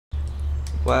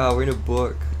Wow, we're in a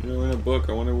book. Yeah, we're in a book.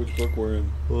 I wonder which book we're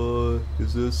in.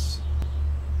 Is this...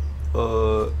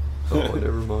 Oh,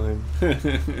 never mind.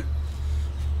 I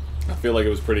feel like it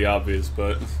was pretty obvious,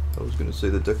 but... I was gonna say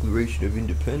the Declaration of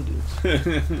Independence.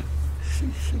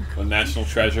 A national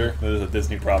treasure. That is a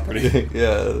Disney property.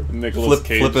 Yeah. Nicolas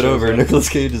Cage. Flip it over. Nicolas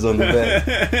Cage is on the back.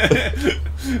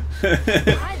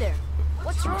 Hi there.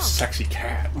 What's wrong? Sexy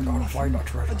cat. I gotta find my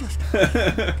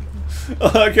treasure.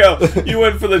 Like how you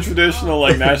went for the traditional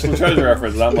like national treasure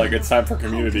reference, and I'm like, it's time for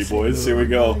Community, boys. Here we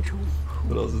go.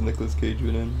 What else has Nicolas Cage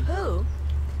been in? Who?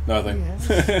 Nothing.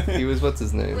 He was what's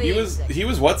his name? He was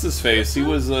what's his face? He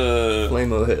was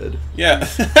Flamo Head. Yeah.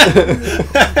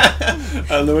 I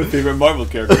don't know my favorite Marvel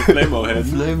character. Flamo Head.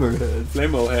 Flamer Head.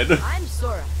 Flamo Head. I'm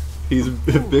Sora. He's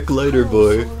Big Lighter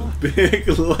Boy. Big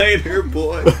Lighter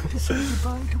Boy.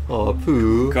 Aw,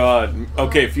 Pooh. God.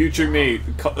 Okay, future me.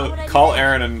 Call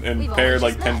Aaron and pay her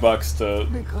like $10 to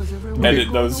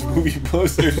edit those movie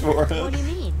posters for us. What do you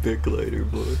mean? Big Lighter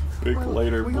Boy. Big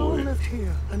Lighter Boy. We all lived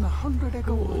here in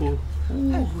 100-acre wood.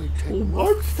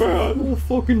 I'm fan. Oh,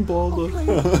 fucking bother.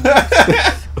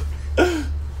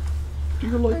 Do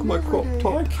you like my crop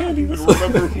top? I can't even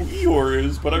remember who Eeyore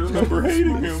is, but I remember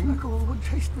hating him.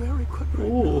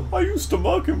 Oh, I used to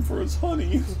mug him for his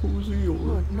honey. Who's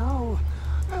Eeyore? But now,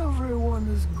 everyone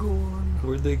is gone.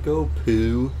 Where'd they go,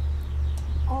 Pooh?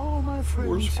 All my friends.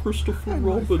 Where's Christopher and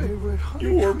my Robin? favorite honey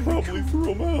Eeyore tree probably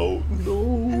threw him out.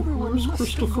 No, Everyone where's must have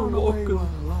Christopher gone away Walken? while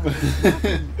alive.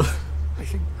 I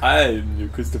think. I knew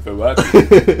Christopher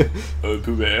Walken. Oh,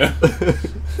 Pooh Bear.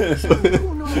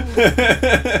 Who knows?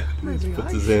 Maybe Puts I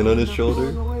his hand on his should have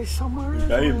shoulder. gone away somewhere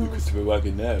as I am well. Christopher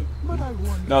Walken now. But I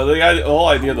wonder. No, the whole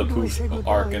idea of the Pooh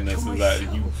arc in this is that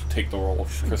you take the role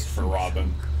of Christopher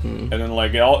Robin, and then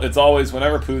like it's always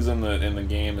whenever Pooh's in the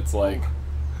game, it's like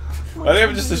I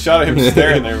think it's just a shot of him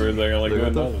staring there for a second, like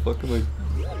doing nothing. What the fuck am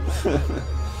I?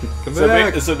 Come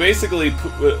back. So basically,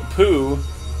 Pooh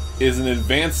is an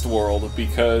advanced world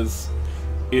because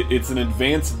it's an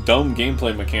advanced dumb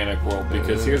gameplay mechanic world.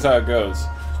 Because here's how it goes: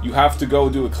 you have to go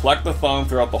do a collect-a-thon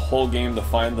throughout the whole game to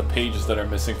find the pages that are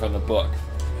missing from the book.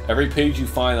 Every page you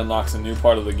find unlocks a new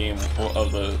part of the game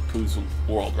of the Pooh's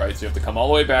world, right? So you have to come all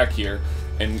the way back here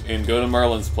and go to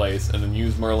Merlin's place, and then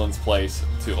use Merlin's place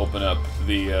to open up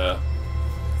the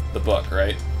book,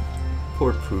 right?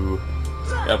 Poor Pooh.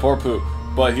 Yeah, poor Pooh.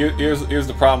 But here's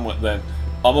the problem with then.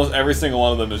 Almost every single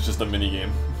one of them is just a mini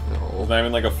game. No. It's not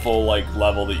even like a full like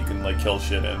level that you can like kill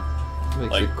shit in.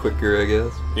 Makes like, it quicker, I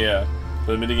guess. Yeah,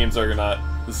 but the mini games are not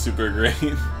super great.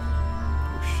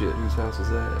 Oh shit, whose house is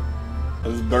that?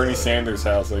 This is Bernie Sanders'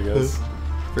 house, I guess.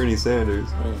 Bernie Sanders.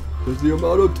 Yeah. There's the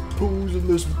amount of poos in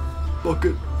this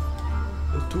bucket.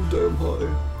 It's too damn high.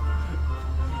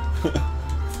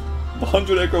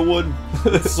 100-acre wood.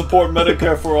 Support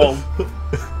Medicare for all.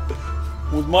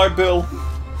 With my bill.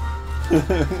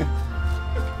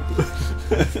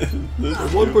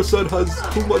 1% has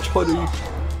too much honey.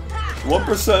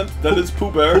 1%. That is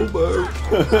Pooh Bear. Pooh Bear.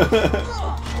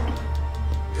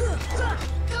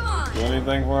 Do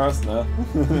anything for us? No.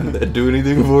 Did that do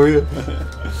anything for you? Do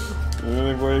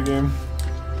anything for you, game?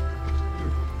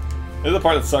 There's the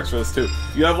part that sucks for this too.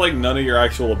 You have like none of your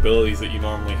actual abilities that you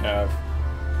normally have.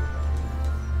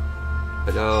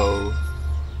 I know.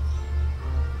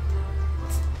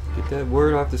 Get that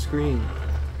word off the screen.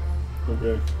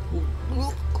 Okay.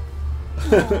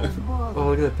 Oh,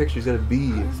 look at that picture. He's got a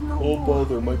bee. Oh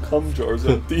bother, my cum jar's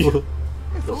empty. The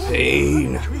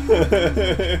pain.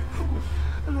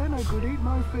 And then I could eat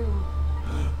my fill.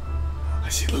 I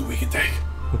see loot we can take.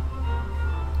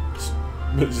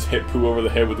 Just hit Pooh over the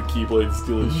head with the keyblade and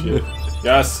steal his shit.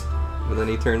 Yes! But then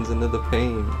he turns into the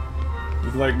pain.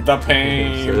 He's like, the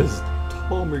pain! It says,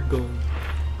 Tommy gun.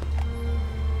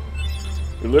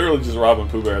 We're literally just robbing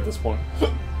Pooh Bear at this point.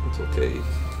 It's okay.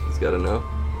 He's gotta know.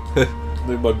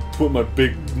 They put my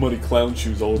big muddy clown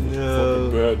shoes all over the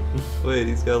fucking bed. Wait,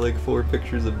 he's got like 4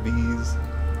 pictures of bees.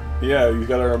 Yeah, you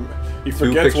gotta. He 2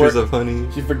 forgets pictures what, of honey.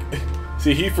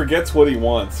 See, he forgets what he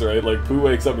wants, right? Like Pooh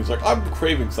wakes up and he's like, "I'm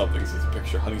craving something." He sees a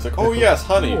picture of honey. He's like, "Oh yes,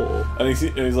 honey." Oh. And he's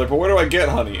like, "But where do I get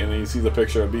honey?" And then he sees a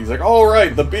picture of bees. He's like, "Oh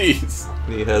right, the bees."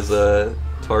 He has a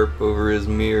tarp over his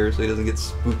mirror so he doesn't get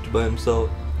spooked by himself.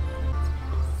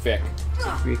 Frick.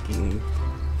 Freaking.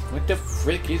 What the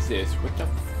frick is this? What the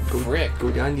frick? Go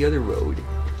down the other road.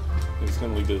 He's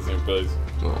gonna lead to the same place.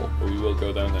 Oh. But we will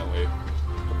go down that way.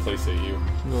 The place at you.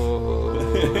 No.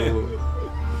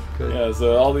 Good. Yeah,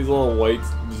 so all these little white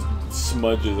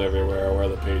smudges everywhere are where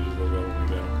the pages will go when we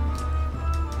go.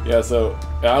 Yeah, so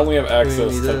I only have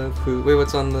access to... Wait,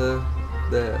 what's on the...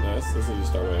 that? No, this is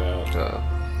just our way out.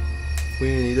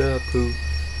 Winnie the Pooh.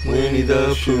 Winnie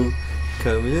the Pooh.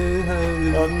 Coming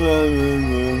home.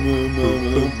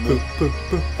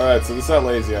 Alright, so this is how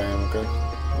lazy I am, okay?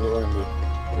 What do I gonna do?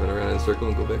 Run around in a circle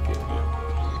and go back in.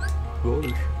 Yeah. Gosh.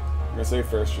 I'm gonna save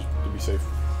first, just to be safe.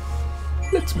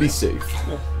 Let's be safe.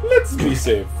 Yeah. Let's be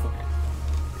safe.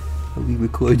 Are we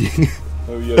recording?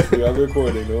 Oh yes, we are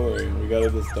recording, don't worry. We got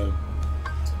it this time.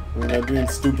 We're not doing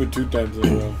stupid 2 times in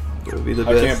a row. That would be the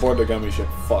I best. can't board the gummy ship.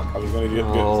 Fuck. I was gonna get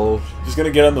Oh. just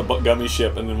gonna get on the gummy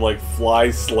ship and then like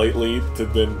fly slightly to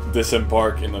then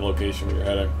disembark in the location we were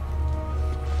heading.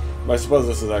 But I suppose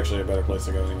this is actually a better place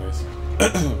to go anyways.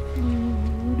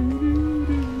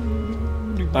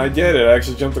 I did it. I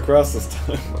actually jumped across this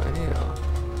time. Wow.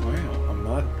 Wow. I'm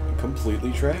not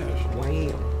completely trash.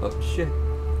 Wow. Oh shit.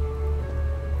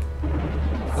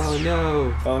 Oh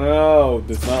no. Oh no.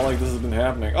 It's not like this has been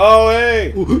happening. Oh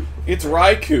hey! It's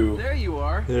Raikou. There you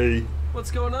are. Hey.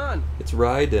 What's going on? It's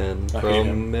Raiden I hate him.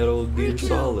 from Metal Gear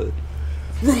Solid.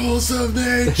 Rules of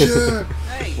nature!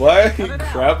 Hey. Why are you cut it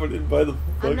out. grabbing it by the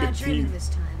I'm not fucking dreaming teeth? this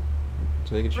time.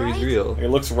 Just making sure he's Right? real. It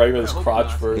looks right at his I hope crotch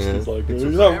not. first. Yeah. He's like, It's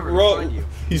he's forever not to find you.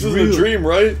 He's just real. a dream,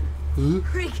 right?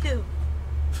 Riku,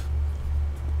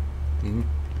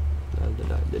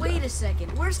 Mm-hmm. wait a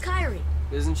second. Where's Kairi?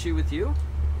 Isn't she with you?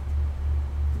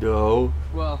 No.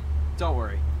 Well, don't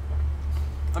worry.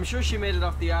 I'm sure she made it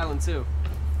off the island too.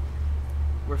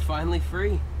 We're finally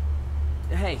free.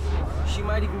 Hey, she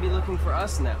might even be looking for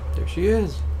us now. There she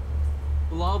is.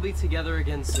 We'll all be together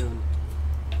again soon.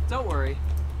 Don't worry.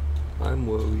 I'm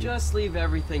worried. Just leave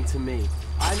everything to me.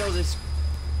 I know this.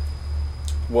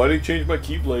 Why did he change my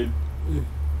Keyblade?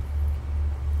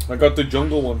 I got the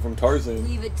jungle one from Tarzan.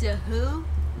 Leave it to who?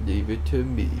 Leave it to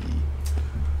me.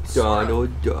 Sora,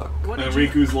 Donald Duck. What And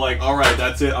did you... Riku's like, alright,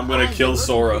 that's it. I'm gonna I've kill been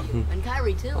Sora. looking for you, and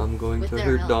Kairi too. I'm going with to their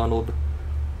hurt help. Donald.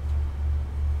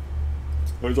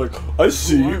 He's like, I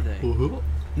see. Who are they?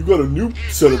 You got a new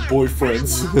set of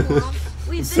boyfriends. Mom,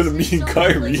 we've Instead of visited me and so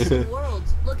many Kairi. places in the world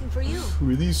looking for you.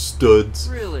 Who are these studs?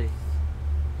 Really?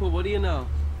 Well, what do you know?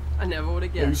 I never would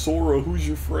have Hey guessed. Sora, who's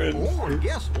your friend? Oh, and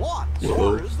guess what?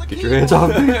 Whoa. Sora's the Get key. your hands off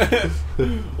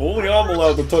me. Only I'm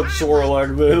allowed to touch Sora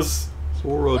like this.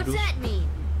 Sora, What's just that mean?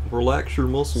 relax your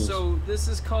muscles. So this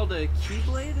is called a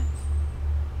Keyblade?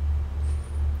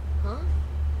 Huh?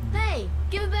 Hey,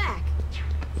 give it back.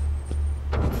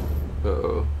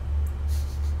 Uh-oh.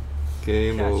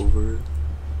 Game Catch. over.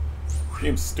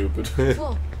 Game's stupid.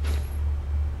 Whoa.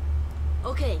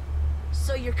 Okay,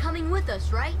 so you're coming with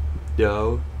us, right?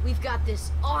 No. We've got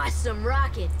this awesome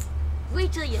rocket.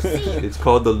 Wait till you see it. It's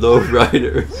called the Low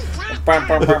Rider.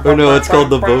 Or no, it's called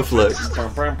the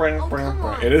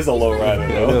Bowflex. It is a low rider I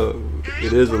though. know.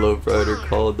 It is a Low Rider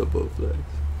called the Bowflex.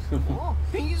 Oh,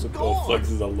 he's The gone. Bowflex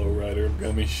is a low rider of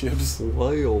gummy ships.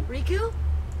 Wow. Riku?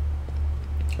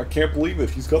 I can't believe it.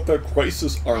 He's got that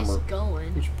crisis Nice armor.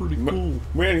 going. It's pretty cool.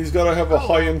 Man, he's got to have a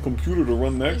high-end computer to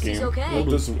run that At least he's game. okay. Oh,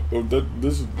 this And who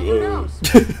knows?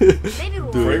 Maybe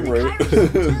we'll frame find the rate.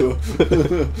 Kairi too.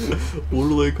 What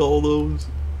do they call those?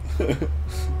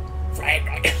 Frame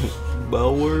rate.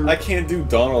 Malware? I can't do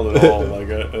Donald at all. Like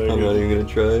I'm not even gonna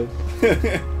try.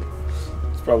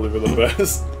 It's probably for the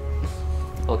best.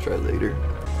 I'll try later.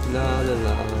 La la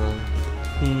la.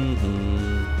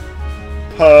 Mm-hmm.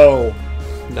 How?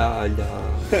 La la.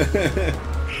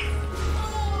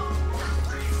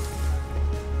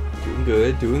 Doing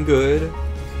good, doing good.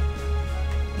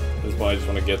 This is why I just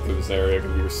want to get through this area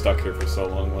because we were stuck here for so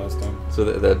long last time. So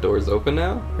that door's open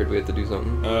now? Or do we have to do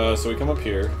something? So we come up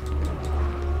here.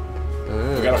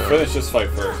 We gotta finish this fight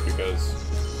first because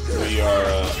we are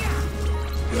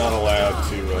not allowed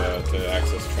to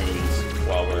access Trinities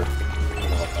while we're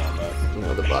in all combat.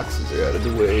 Now the boxes are out of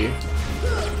the way.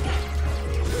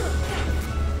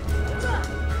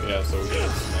 Yeah, so we gotta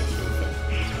smash through the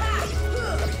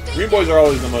thing. Green boys are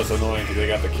always the most annoying because they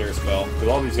got the cure spell. Because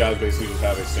all these guys basically just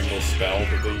have a single spell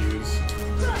that they use.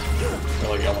 They're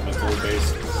like elemental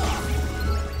based.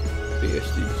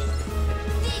 BSDs.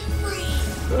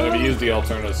 But if you use the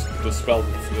alternative, the spell,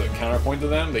 the counterpoint to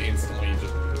them, they instantly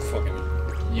just fucking,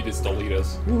 you just delete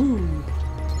us.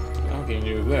 How can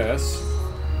you do this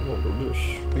We'll do this.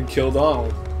 and kill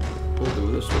Donald? We'll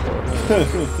do this with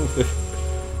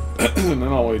And then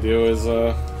all we do is,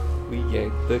 We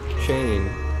yank the chain.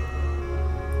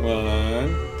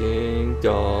 one, Ding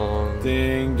dong.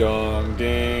 ding dong,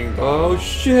 ding dong. Oh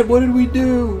shit, what did we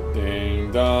do?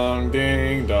 Ding dong,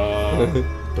 ding dong.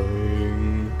 Ding.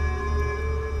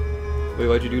 Wait,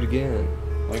 why'd you do it again?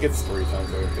 Like it's 3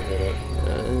 times I have to hit it.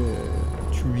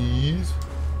 Trees.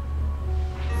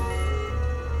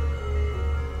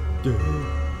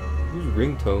 Who's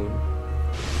ringtone?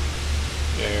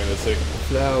 Yeah, that's it.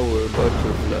 Flower,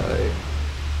 butterfly.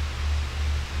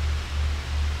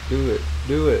 Do it.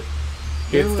 Do it.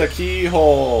 It's the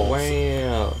keyhole.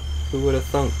 Wow. Who would have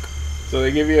thunk? So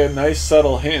they give you a nice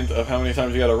subtle hint of how many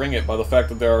times you gotta ring it by the fact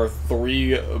that there are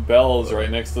 3 bells right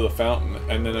next to the fountain.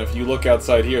 And then if you look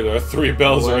outside here, there are 3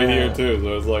 bells right here too.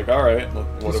 So it's like, alright,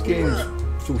 what This have we game's learned?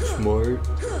 so smart.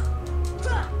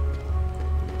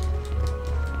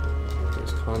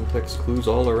 There's context clues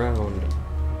all around.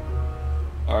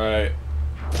 Alright.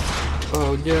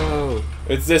 Oh no!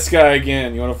 It's this guy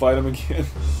again. You wanna fight him again?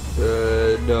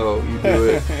 No, you do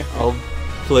it. I'll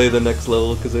play the next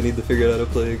level because I need to figure out how to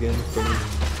play again.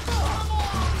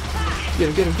 Get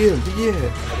him, get him, get him!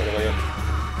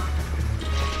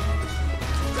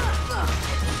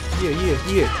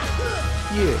 Yeah!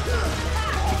 Yeah!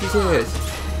 Kick his ass!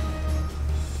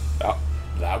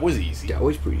 That was easy. That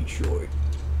was pretty short.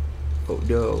 Oh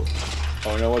no.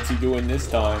 Oh no, what's he doing this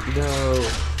time? No!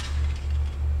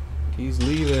 He's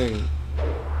leaving.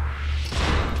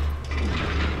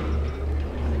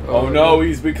 Oh no,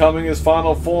 he's becoming his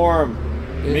final form.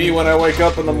 Me when I wake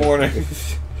up in the morning.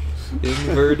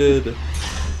 Inverted.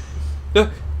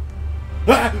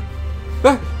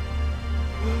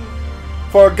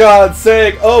 For God's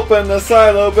sake, open the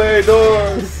silo bay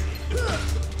doors.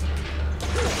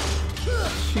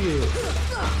 Shit.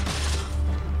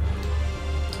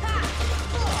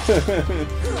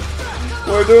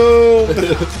 We're doomed.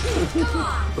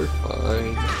 We're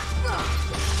fine.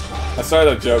 I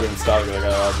started joking and stopped because I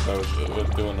got out I was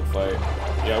doing the fight.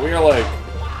 Yeah, we are like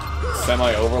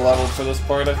semi-over-leveled for this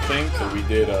part, I think, because we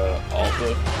did all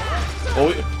the...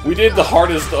 Well, we did the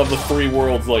hardest of the 3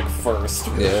 worlds, like, first.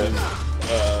 Yeah. Is,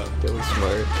 That was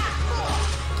smart.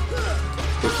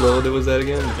 Which level was that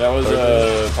again? that was,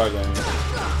 Tarzan.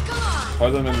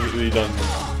 Tarzan has really done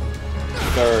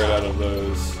 3rd out of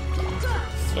those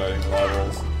starting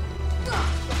levels.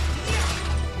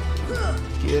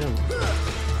 Get him.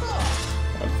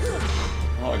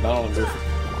 Oh, like Donald and Goofy.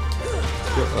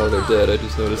 Oh, they're dead. I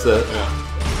just noticed that. Yeah.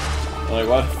 I'm like,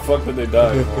 why the fuck did they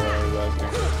die?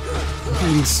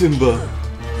 Being Simba.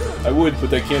 I would,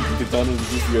 but I can't because Donald and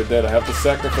Goofy are dead. I have to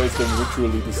sacrifice them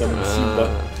ritually to summon Simba.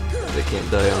 They can't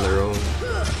die on their own.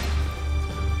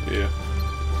 Yeah.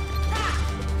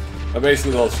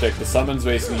 Basically, the whole shtick. The summons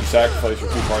basically you sacrifice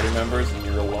your 2 party members and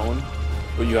you're alone,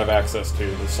 but you have access to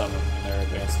the summon and their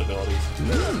advanced abilities.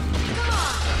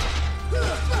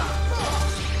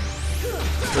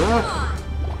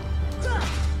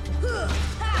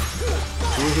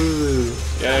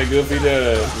 Woohoo! Yeah, Goofy did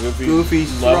it.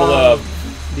 Goofy's leveled strong. up.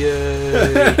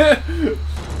 Yay!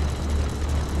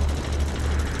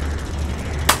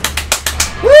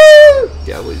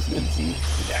 That was easy.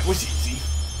 That was easy.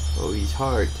 Oh, he's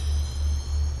hard.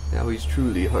 Now he's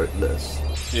truly heartless.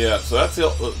 Yeah, so that's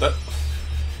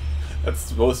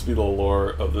supposed to be the lore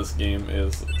of this game.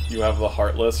 Is you have the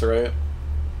Heartless, right?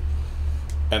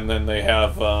 And then they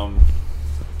have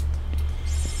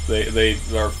they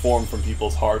are formed from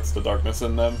people's hearts, the darkness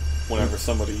in them. Whenever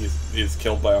somebody is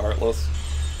killed by a Heartless,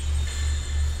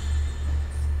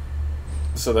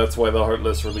 so that's why the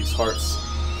Heartless release hearts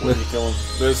when you kill them.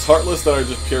 There's Heartless that are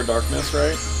just pure darkness,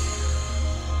 right?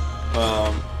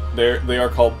 They are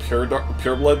called pure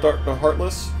blood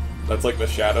Heartless. That's like the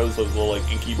shadows, those little like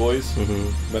inky boys.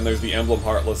 Then there's the emblem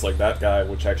Heartless, like that guy,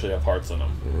 which actually have hearts in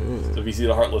them. So if you see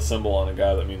the Heartless symbol on a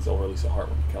guy, that means they'll release a heart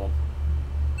when you kill him.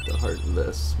 The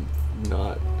heartless,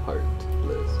 not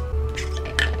heartless.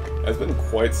 It's been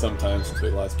quite some time since we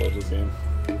last played this game.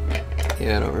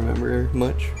 Yeah, I don't remember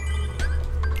much.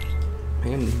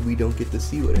 Man, we don't get to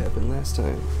see what happened last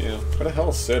time. Yeah. Where the hell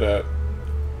is Sid at?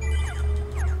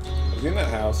 Was he in that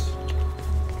house?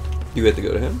 You had to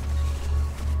go to him?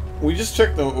 We just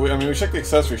checked the. I mean, we checked the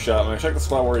accessory shop, and I checked the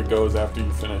spot where he goes after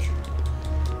you finish.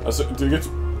 So,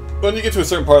 when you get to a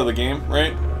certain part of the game,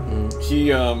 right?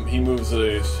 He moves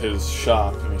his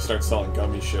shop and he starts selling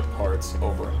gummy ship parts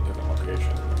over in a different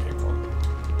location than he came from.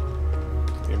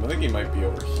 I think he might be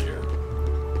over here.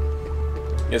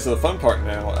 Yeah. So the fun part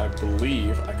now, I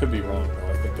believe, I could be wrong though.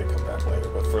 I think they come back later,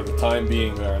 but for the time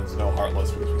being, there's no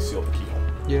Heartless because we sealed the keyhole.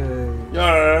 Yay.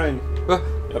 Yay! Ah.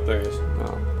 Yep, there he is.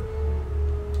 Oh.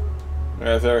 Right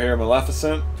over here,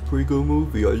 Maleficent. It's a pretty good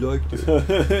movie, I liked it.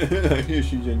 I hear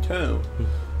she's in town.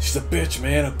 She's a bitch,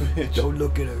 man, a bitch. Don't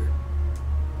look at her.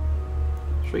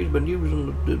 She's been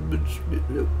using the...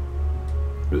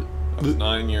 That was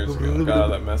 9 years ago. I got out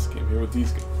of that mess, came here with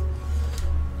these guys.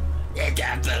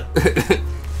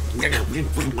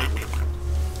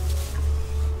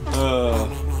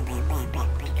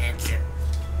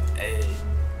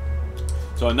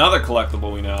 So another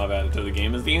collectible we now have added to the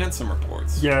game is the Ansem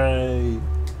reports. Yay!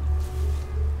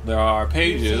 There are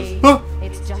pages.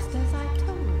 It's just as I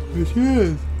told you. It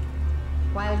is.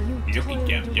 While you Look at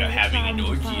them, they're having an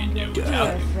orgy in there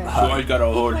without him. So I got a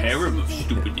whole harem of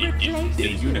stupid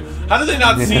idiots. How do they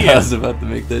not see I was it? about to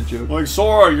make that joke. Like,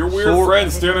 Sora, your weird Sora.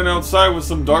 friend standing outside with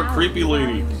some dark, creepy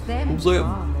lady. Who's that?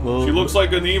 She looks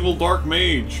like an evil dark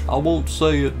mage. I won't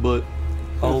say it, but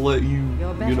I'll let you,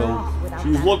 you know. She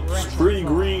looks pretty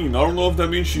green. I don't know if that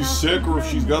means she's sick or if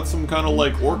she's got some kind of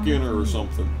like orc in her or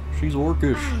something. She's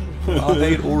orcish. I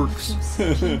hate orcs.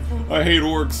 I hate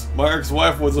orcs. My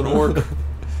ex-wife was an orc.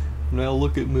 Now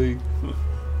look at me.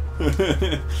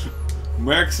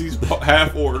 Maxie's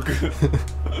half orc.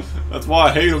 That's why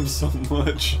I hate him so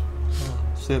much.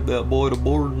 Sent that boy to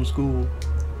boarding school.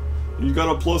 He got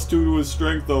a +2 to his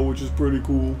strength though, which is pretty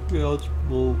cool. Yeah, it's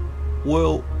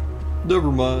well,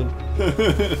 never mind.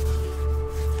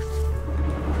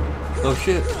 Oh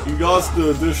shit. He got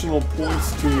the additional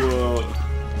points to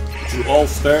all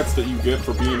stats that you get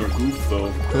for being a goof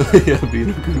though. Yeah,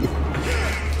 being a goof.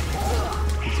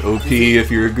 It's OP if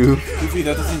you're a goof. Goofy,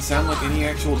 that doesn't sound like any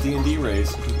actual D&D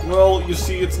race. Well, you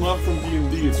see, it's not from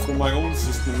D&D, it's from my own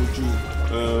system, which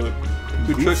is,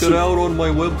 You can check it out on my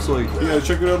website. Yeah,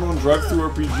 check it out on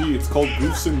Drive-Thru-RPG. It's called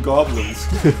Goofs and Goblins.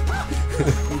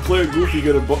 You play a goof,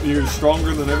 you're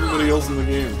stronger than everybody else in the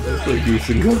game. I play Goofs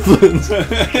and Goblins.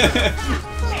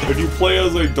 If you play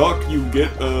as a duck, you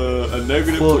get a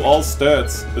negative to all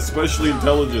stats, especially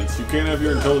intelligence. You can't have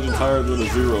your intelligence higher than a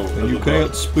 0. And you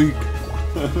can't speak.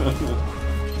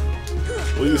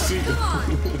 Well, you see...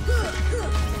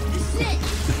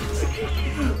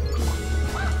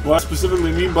 What I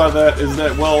specifically mean by that is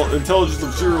that, well, intelligence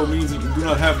of 0 means that you do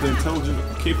not have the intelligent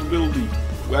capability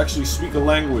to actually speak a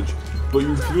language, but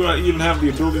you do not even have the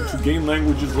ability to gain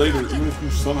languages later, even if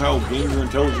you somehow gain your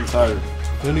intelligence higher.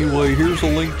 Anyway, here's a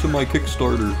link to my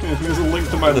Kickstarter. Here's a link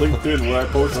to my LinkedIn where I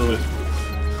posted it.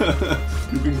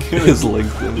 You can get His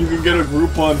LinkedIn. You can get a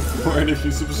Groupon for it if you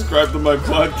subscribe to my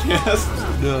podcast.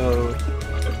 No.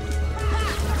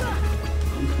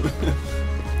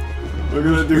 We're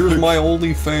gonna do Here's my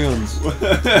OnlyFans,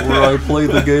 where I play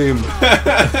the game.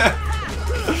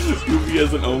 Goofy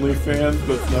has an OnlyFans,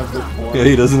 but it's not for porn. Yeah,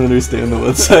 he doesn't understand the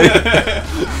website.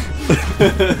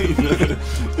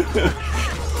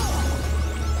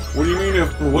 What do you mean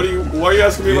why are you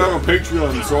asking me if I have a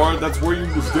Patreon, Sora? That's where you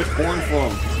just get porn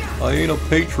from. I ain't a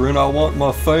patron, I want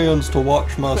my fans to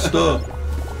watch my stuff.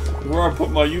 Where I put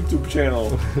my YouTube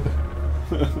channel.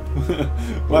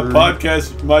 My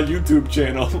podcast, my YouTube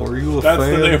channel. Are you a That's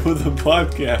fan? the name of the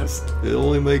podcast. It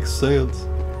only makes sense.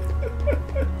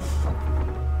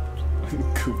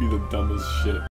 Goofy the dumbest shit.